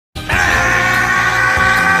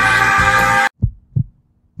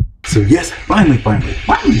So yes, finally.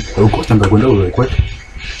 So of course I'm back with another really quick.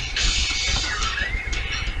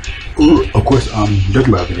 Of course,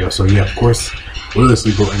 Dokkan Battle video. So yeah, of course, we're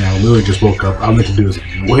asleep right now. Literally just woke up. I meant to do this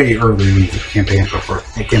way early when the campaign info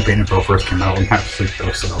first came out. I'm half asleep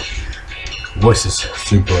though, so voice is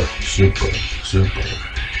super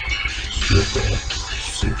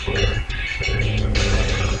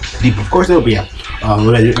deep. Of course, it'll be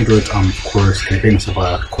what I do Android, of course, campaign stuff,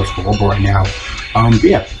 of course, for global right now. But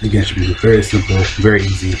yeah, again, it should be very simple, very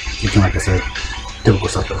easy. You can, like I said, typical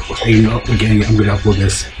stuff, of course. And, you know, again, I'm gonna upload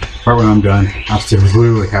this right when I'm done. I'm still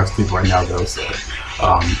literally half asleep right now, though. So,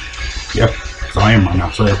 yeah. So I am right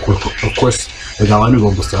now. So of course, we got a lot of new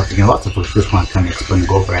global stuff. Again, lots of just want to kind of explain the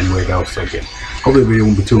global anyway, though. So again, hopefully the video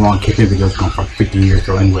won't be too long. Campaign videos going for 50 years,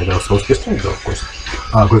 so anyway, though. So let's get started, though, of course.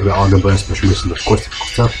 Quickly, all the bonus special missions, of course,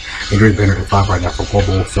 stuff. Android banner at 5 right now for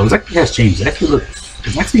global. So it actually has changed. It actually looks,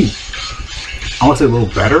 it's actually, I want to say a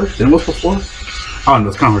little better than it was before. I don't know,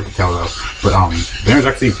 it's kind of hard to tell though. But banner's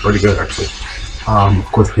actually pretty good, actually.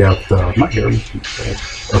 Of course, we have the, not here.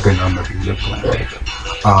 Okay, no, I'm not going to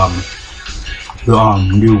the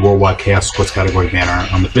new worldwide chaos sports category banner.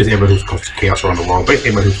 Basically everybody who's caused chaos around the world. Basically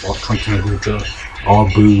everybody who's trying to all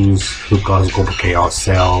booze who causes global chaos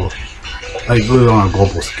sell. Like really on a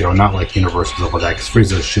global scale, not like universal stuff like that. Because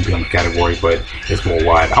Frieza should be on the category, but it's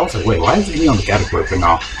worldwide. I was like, wait, why isn't he on the category? But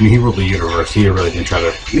no, I mean he ruled the universe. He really didn't try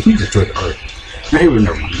to. He destroyed the Earth. No, he would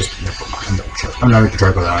never mind. Just never mind. I'm not going to try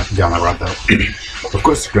to go down that route though. Of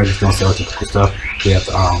course, Dragon's don't sell typical stuff. We have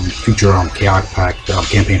the feature chaotic pack,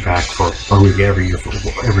 campaign pack for every year for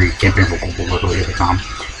every campaign for global, literally every time.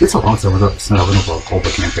 It's a long time without for a global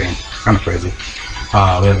campaign. Kind of crazy. We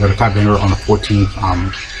have the top banner on the 14th.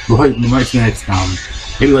 We might see next,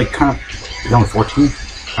 maybe like kind of on the 14th.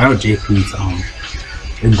 I know JP's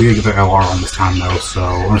they did get their LR on this time though, so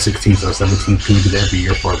on the 16th or 17th, we do that every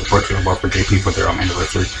year for the virtual LR for JP for their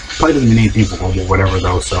anniversary. Probably doesn't mean anything for global, whatever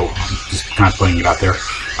though, so just kind of putting it out there.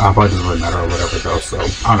 Probably doesn't really matter or whatever though, so I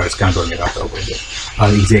don't know, it's kind of throwing it out there a little bit.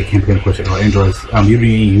 The EZA campaign, of course, Androids,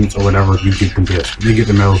 usually units or whatever, you get them they get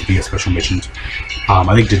the medals via special missions.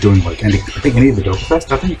 I think they're doing like any of the Dokkan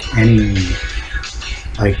Fest. I think any.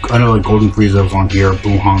 Like, I know like Golden Frieza was on here,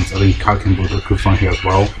 Buhan's, I think Kaken Budoku's on here as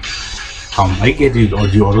well. I think you get to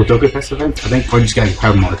do all those Dokkan Fest events, I think, or you just gotta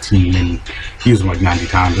have them on the team and use them like 90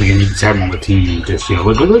 times. Again, you just have them on the team and just, you know,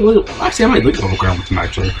 look. Actually, I might link Global Ground with them,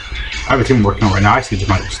 actually. I have a team working on right now, I actually just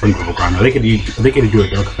might just link Global Ground. They could do a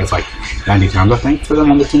Dokkan Fest like 90 times, I think, for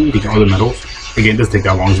them on the team to get all the medals. Again, it doesn't take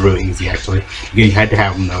that long, it's really easy, actually. Again, you had to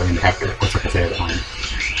have them though, and you have to, of course, like I said,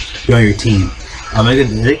 be on your team.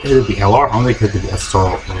 They could be LR, I don't think it could be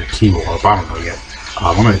SSR or T or I don't know yet.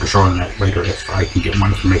 I'm going to control on that later if I can get more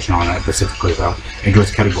information on that specifically though.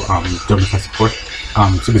 Android's category, Dokkan Fest of course.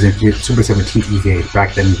 Super 17 EZA'S,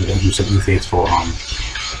 back then we used some EZA'S for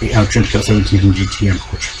Trinket 17 from GT and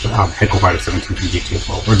Headco Fighter 17 from GT as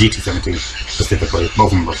well, or GT 17 specifically.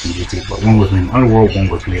 Both of them were from GT, but one was in Underworld, one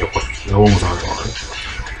was made of course, one was Underworld.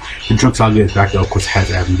 The Trunks Saga is back though, of course, has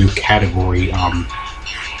a new category,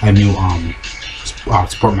 a new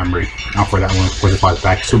support memory for that one. Of course, it flies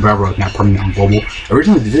back. Super Battle is not permanent on global.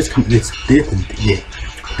 Originally, did this come?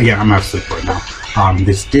 Again, I'm out of sleep right now.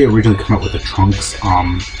 This did originally come out with the Trunks, the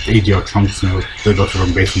AGL Trunks, you know, the ghost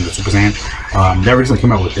from based on the Super Saiyan. They originally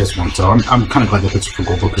came out with this one, so I'm kind of glad that it's for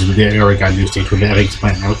global because they already got a new stage with that. I think it's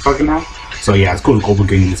playing now fucking now. So yeah, it's cool that Global's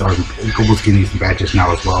getting these badges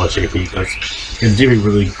now as well as JP because if JP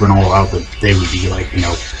really went all out, that they would be like, you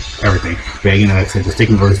know, everything. But you know, like I said, just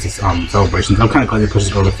taking early celebrations. I'm kind of glad they pushed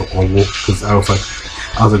it early for global because I was like,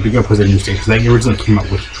 we're gonna push a new stage because they originally came out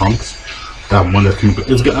with Trunks. One that's coming,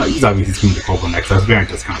 he's obviously coming to global next. So this banner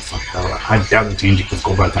just kind of sucked though. I doubt they change it because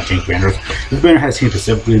global has not changed banners. This banner has changed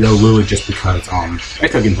specifically though, literally just because I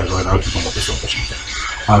can't get into that. I was just going with this celebration thing.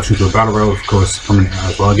 Choose a battle row, of course, permanent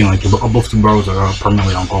as well. Again, like both two rows are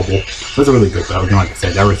permanently on global. So that's really good though. Again, like I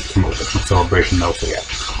said, that really came up with a celebration though. So yeah,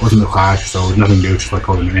 Ultimate Clash. So nothing new, just like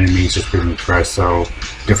all the enemies, just pretty much fresh. So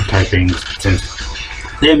different typings. Since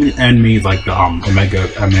the enemies like the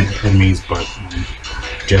Omega enemies, but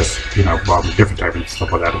just, you know, different typings,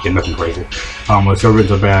 stuff like that. Again, nothing crazy.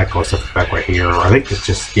 Servants are back, or stuff back right here. I think it's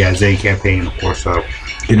just, yeah, Zay campaign, of course. So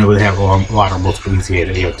you know, they have a lot of multiple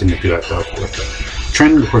EZA'S. You know, tend to do that though, of course.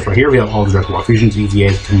 Trend, of course, right here we have all the DragonBall Fusions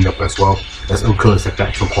EZA'S coming up as well. That's okay, like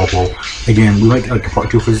that for global. Again, we like a part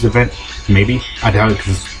 2 for this event, maybe. I doubt it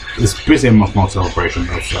because it's basically a month-long celebration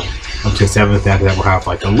though. So up to 7th, that we'll have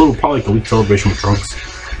like a little, probably like a week celebration with Trunks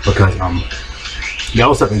because yeah,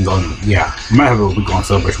 all stuff ends on, yeah, we might have a week-long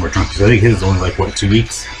celebration with Trunks because I think his is only like what, 2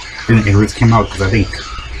 weeks. Then the Androids came out because I think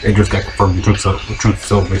It just got confirmed. Trunk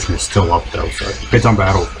celebration is still up though. So Bits on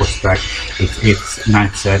Battle, of course, is back. It's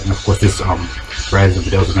 9th set, and of course this Raz of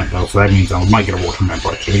Vidal's event though. So that means we might get a World Tournament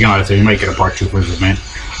part 2. Again, like I said, we might get a part 2 for this event.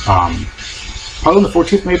 Probably on the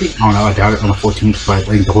 14th, maybe. I don't know. I doubt it on the 14th, but I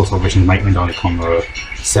think the whole celebration might end on the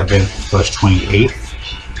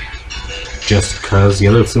 7th/28th. Just because, yeah,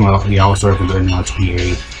 let's see what the All Star event ending on the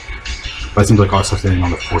 28th. But it seems like all stuff's ending on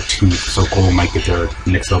the 14th, so Global might get their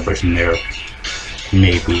next celebration there.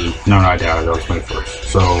 Maybe. No, I doubt it. That was 21st.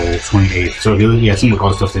 So 28th. So yeah, it seems like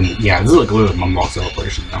all stuff's in. Yeah, this is like a little long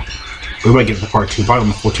celebration though. We might get the part 2 probably on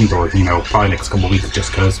the 14th, or probably next couple weeks,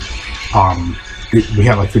 just because we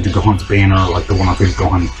have like Future Gohan's banner, like the one on Future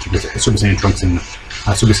Gohan, Super Saiyan Trunks, and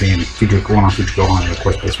Super Saiyan one on Future Gohan, and of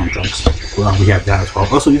course Base One Trunks. We have that as well.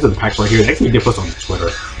 Also, these are the packs right here. They actually did post on Twitter.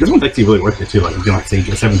 This one's actually really worth it too. Like you can say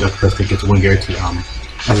get 7 Duck Press tickets, 1 guarantee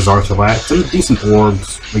SSR stuff like that. Some decent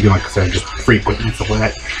orbs. Again, like I said, just free equipment and stuff like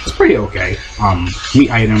that. It's pretty okay.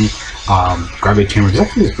 Neat item. Gravity chamber. It's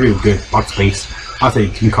actually a pretty good box space. I'll say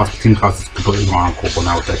team cost is completely wrong. Cool,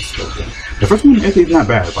 now that's still good. The first one actually is not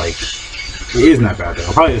bad. Like. It is not bad though.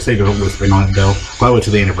 I'll probably say don't really spend on it though. Probably wait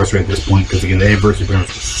till the anniversary at this point, because again, the anniversary banners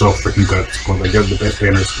are so freaking good at this point. Like they're the best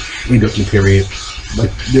banners in the period.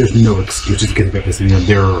 Like there's no excuse just to get the best.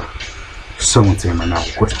 They're so insane right now,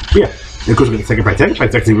 of course. But yeah, of course we get the second pack. Second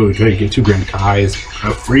pack's actually really good. You get 2 Grand Kais,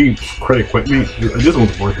 free credit equipment. This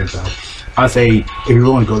one's worth it though. I say if you're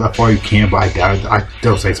willing to go that far, you can, but I doubt it. I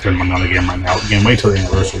don't say spend money on the game right now. Again, wait till the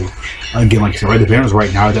anniversary. Again, like I said, right, the banners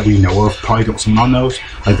right now that we know of probably don't summon on those.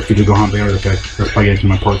 Like the Future Gohan banner, that's probably getting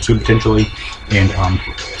my part 2 potentially. And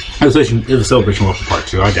the celebration will for part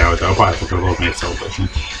 2. I doubt it though. I'll probably put a little bit of celebration,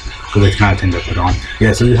 because they kind of tend to put on.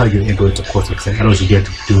 Yeah, so this is how you get into it, of course. Like I said, I know you get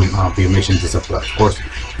to do the missions and stuff like that, of course.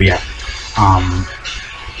 But yeah.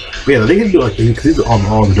 But yeah, they can do like because these are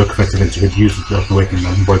all the Dokkan Fest events you could use DragonBallZawaken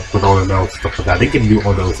them with all the bells stuff like that. They can do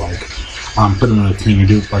all those like put them on the team and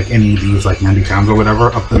do like any of these like 90 times or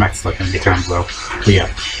whatever. Up to the max like 90 times though. But yeah,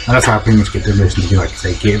 and that's how I pretty much get their missions. You like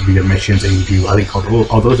say get the missions and you do I think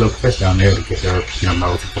all those Dokkan Fest down there to get their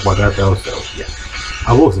medals and stuff like that though. So yeah,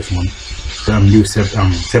 what was this one? The new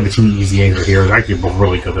 17 EZA'S are here. They're actually both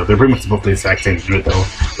really good though. They're pretty much both the exact same unit though,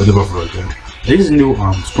 but they're both really good. This is a new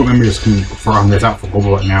support member that's out for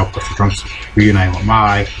Global right now. Plus Trunks reuniting with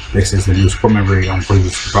Mai. This is the new support member for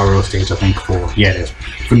the Super stage, I think, for it is.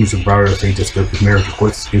 For the new Super stage, that's good with marriage, of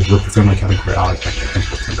course, is with the family category. I like that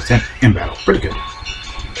 10% in battle. Pretty good.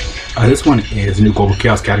 This one is a new Global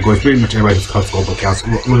Chaos category. It's pretty much everybody just calls Global Chaos,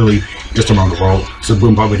 literally just around the world. So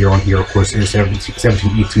Boom Bombardier on here, of course, is 17, 18,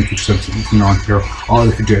 Future 17, 18 are on here. All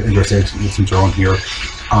the Future 17, 18 are on here.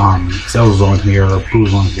 Cells is on here,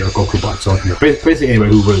 Boo's on here, Goku Bot's on here. Basically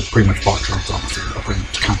anybody who really pretty much bought Trunks on this thing, pretty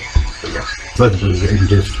much kind of. But yeah, so that's really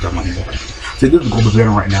good. So this is the Global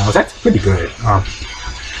banner right now. It's actually pretty good. I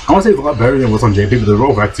want to say it's a lot better than what's on JP, but they're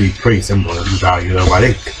both actually pretty similar in value though. I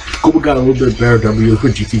think Global got a little bit better W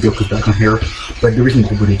with GT Goku's back on here, but the reason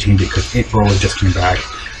Global didn't change it because It Bro just came back,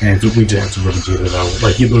 and we just had to run into it though.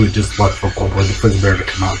 Like he literally just left for Global for the bear to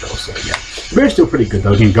come out though. So yeah. The bear's still pretty good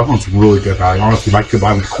though. Again, Gohan's really good value. Honestly, if I could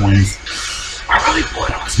buy him with coins, I really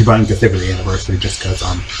would honestly buy him just for the anniversary, just because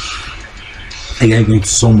again, getting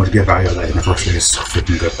so much good value of that anniversary is so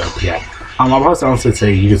freaking good though. But yeah. I'll honestly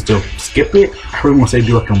say you can still skip it. I really want to say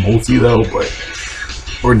do like a multi though, but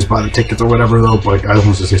or just buy the tickets or whatever though. But I don't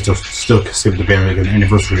want to say still skip the banner. Like, the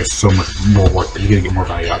anniversary is so much more worth it. You're gonna get more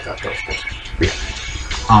value out of that though, of course. But yeah.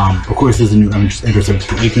 Of course, there's a new Ender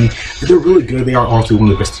 17 18. They're really good. They are also one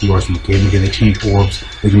of the best TRs in the game. Again, they change orbs.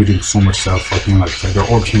 They can be doing so much stuff. Like, like I said, their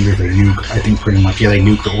orb changers, they nuke. I think pretty much, yeah, they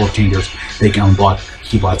nuke the orb changers. They can unblock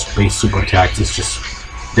Keyblades base super attacks. It's just,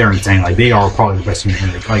 they're insane. Like, they are probably the best unit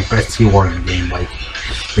in the like best TR in the game. Like,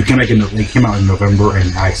 they came out in November,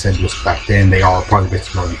 and I said this back then. They are probably the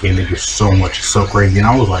best TR in the game. They do so much, so crazy. And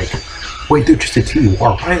I was like, wait, they're just a TR.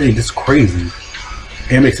 Why are they this crazy?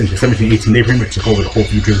 And it makes sense. 17, 18, they pretty much took over the whole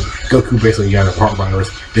future. Goku basically got a heart virus.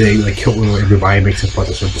 They like killed everybody. It makes sense why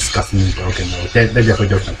they're so disgustingly broken though. That definitely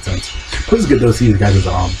does make sense. But it's good though to see these guys as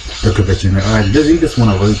their convention. This one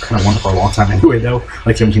I really kind of wanted for a long time anyway though.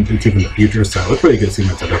 Like 17, 18 in the future. So it's pretty good to see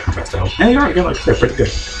them at the Dokkan Fest though. And they are again, like I said, pretty good.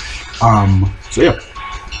 So yeah.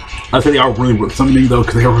 I'd say they are really worth summoning though,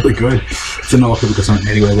 because they are really good. So not a lot of people can summon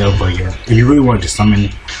anyway though, but yeah. If you really want to just summon,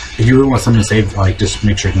 if you really want to summon and save, like just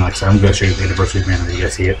make sure you can, like I said, I'm going to show you the anniversary banner so you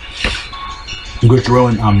guys see it. Good drill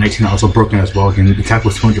in 19 also broken as well. Again, the attack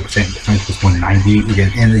was 200%, defense was 190. Again,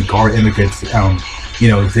 and the guard and against you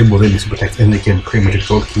know, they will then be super attacks and they can pretty much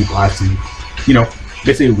absorb key blasts and you know,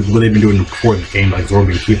 basically what they've been doing before the game, like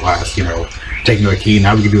absorbing key blasts, you know, taking their key.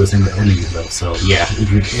 Now we can do the same to enemies though. So yeah, it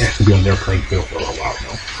could be on their playing field for a while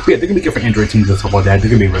though. yeah, they're gonna be good for Android teams and stuff like that.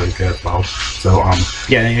 They're gonna be really good as well. So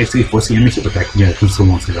yeah, and actually foresee me super tech. Yeah,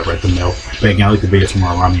 someone see that right in the middle. But again, I like the videos from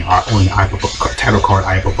around me on the title card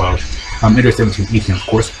eye up above. Android 17 18, of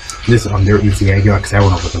course. This their EZA, like I said, I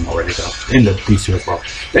went over them already though. And these two as well.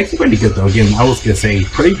 They're actually pretty good though. Again, I was gonna say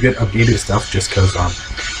pretty good updated stuff just because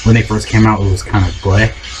when they first came out, it was kind of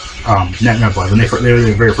bleh. Not bleh. When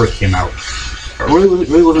they very first came out, I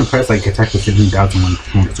really wasn't impressed. Like Attack with 15,000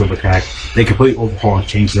 when the Super Attack, they completely overhaul and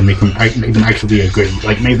change them, make them actually a good,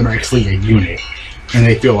 like made them actually a unit, and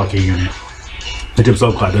they feel like a unit. Which I'm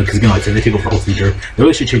so glad though, because again, like I said, they take over the whole future. They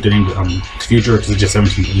really should change their name to future, because it's just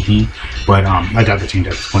 17 18. But I doubt they change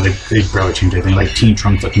that at this point. They barely change anything. Like Teen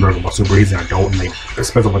Trunks, like DragonBall Super, he's an adult, and they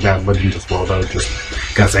especially with that Legend as well though.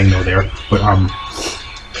 Just got saying no there. But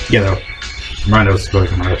yeah though. Randos really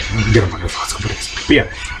come out. Get them on those last couple days. But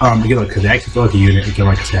yeah, again, like, because they actually feel like a unit. Again,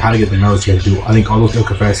 like I said, how to get the nodes, you have to do, I think, all those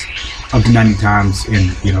Dokkan Fest up to 90 times.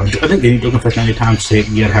 And, you know, I think any Dokkan Fest 90 times, you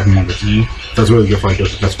gotta have them on the team. So it's really good for like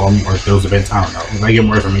those Fest volume or those events. I don't know. If I get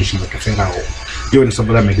more information, like I said, I'll do it and stuff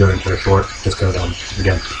like that, make it into a short. Just because,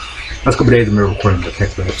 again, last couple days, we're recording the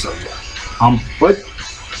text for the episode. But,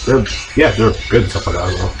 they're good and stuff like that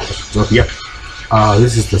as well, of course. So, yeah.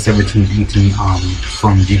 This is the 17-18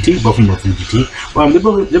 from GT. Both of them are from GT.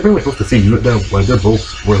 They're pretty much both the same unit though, but they're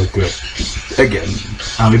both really good. Again,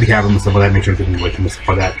 maybe have them and stuff like that, make sure to give them away from stuff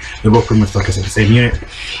like that. They're both pretty much, like I said, the same unit,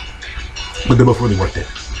 but they're both really worth it.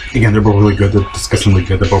 Again, they're both really good. They're disgustingly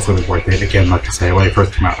good. They're both really worth it. Again, like I said, when they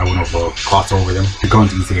first came out, I went over gloss over them. The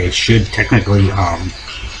Guns EZA should technically,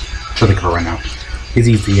 should think of it right now. His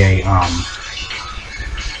EZA,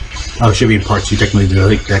 should be in part 2 technically. I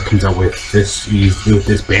think that comes out with this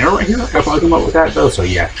banner right here. I'll probably come up with that though. So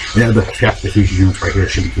yeah, and the half the future units right here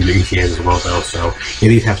should begin the EZAs as well though. So yeah,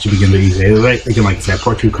 these have to begin the EZAs. Again, like I said,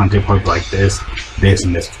 part 2 content probably like this,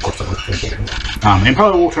 and this, of course. And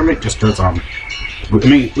probably World Tournament just because I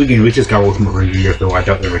mean, we just got World Tournament review though. I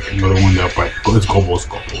doubt they're making another one though, but it's global. It's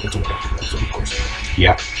whatever. So of course,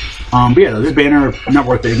 yeah. But yeah, this banner not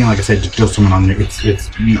worth it. Again, like I said, just throw someone on there. It's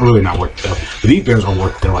really not worth it though. But these banners are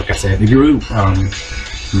worth it though. Like I said, if you really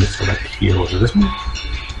let's go back here. Was it this one?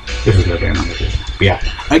 This is their banner on this. But yeah,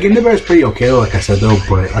 again, the banner's pretty okay. Like I said though,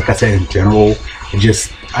 but like I said in general, I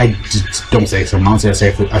just don't say so. Honestly, I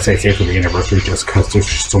say save for the anniversary just because there's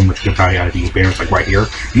just so much good value out of these banners. Like right here,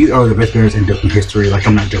 these are the best banners in Dokkan history. Like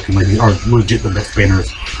I'm not joking. Like these are legit the best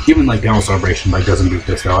banners. Even like Down Celebration like doesn't beat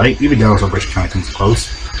this though. Like, even Down Celebration kind of comes close.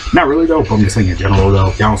 Not really though, but I'm just saying in general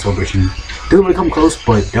though. Down Celebration doesn't really come close,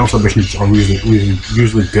 but Down Celebrations are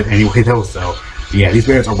usually good anyway though. So yeah, these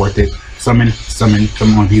banners are worth it. Summon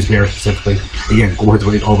on these banners specifically. Again, go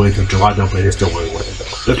ahead all the way to July though, but it's still really worth it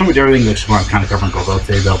though. That's pretty much everything that you want to kind of cover and go about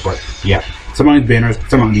today though. But yeah, some of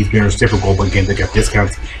these banners, different gold, but again, they got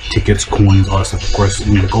discounts, tickets, coins, all that stuff. Of course,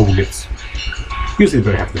 the gold gets usually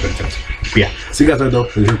better half the benefits. But yeah, see you guys later though.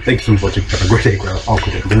 Thank you so much for watching. Have a great day, all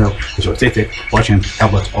good day. Enjoy, stay safe, watching,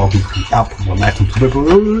 help us all be out from the last time.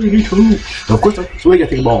 So of course, so what you gotta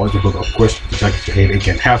think about all this, of course, check your head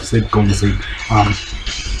again, half sleep, going to sleep.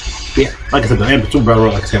 Yeah, like I said, the Super Battle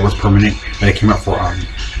Royale, like I said, was permanent. And it came out for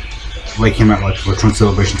like for Trunk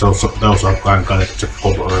Celebration, so that was I'm glad it took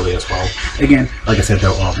over early as well. Again, like I said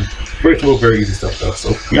though, very cool, very easy stuff though.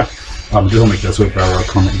 So yeah, just will make that Super Battle Royale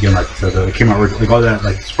comment again. Like I said, it came out like all that,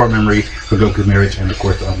 like Spark Memory for Goku's marriage, and of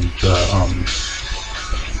course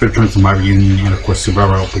the Trunks and my reunion, and of course Super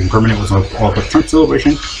Battle Royale being permanent was all about Trunk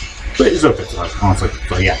Celebration. But it's okay, so honestly.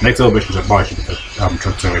 So yeah, next celebrations are probably because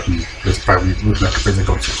Trunk Celebration is probably looking like a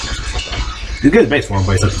physical situation. It's good base form,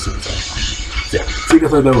 but it's such a super. So yeah, see you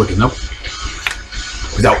guys later. Looking up.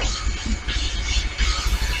 Peace out.